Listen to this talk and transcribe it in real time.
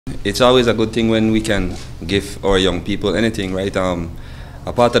It's always a good thing when we can give our young people anything, right?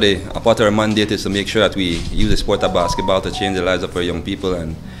 A part of our mandate is to make sure that we use the sport of basketball to change the lives of our young people.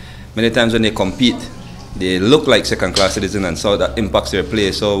 And many times when they compete, they look like second-class citizens, and so that impacts their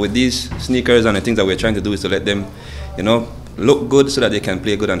play. So with these sneakers and the things that we're trying to do is to let them, look good so that they can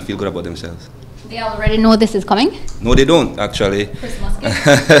play good and feel good about themselves. They already know this is coming? No, they don't, actually. Christmas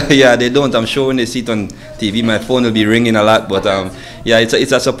gift? Yeah, they don't. I'm sure when they see it on TV, my phone will be ringing a lot. But yeah, it's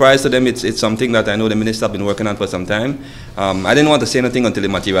a surprise to them. It's something that I know the minister have been working on for some time. I didn't want to say anything until it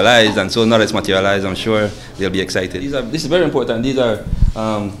materialized, and so now that it's materialized, I'm sure they'll be excited. This is very important. These are,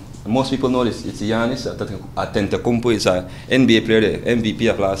 most people know this. It's Giannis Antetokounmpo. It's an NBA player, the MVP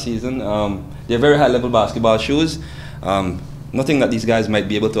of last season. They're very high-level basketball shoes. Nothing that these guys might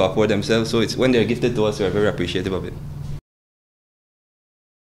be able to afford themselves. So it's when they're gifted to us, we're very appreciative of it.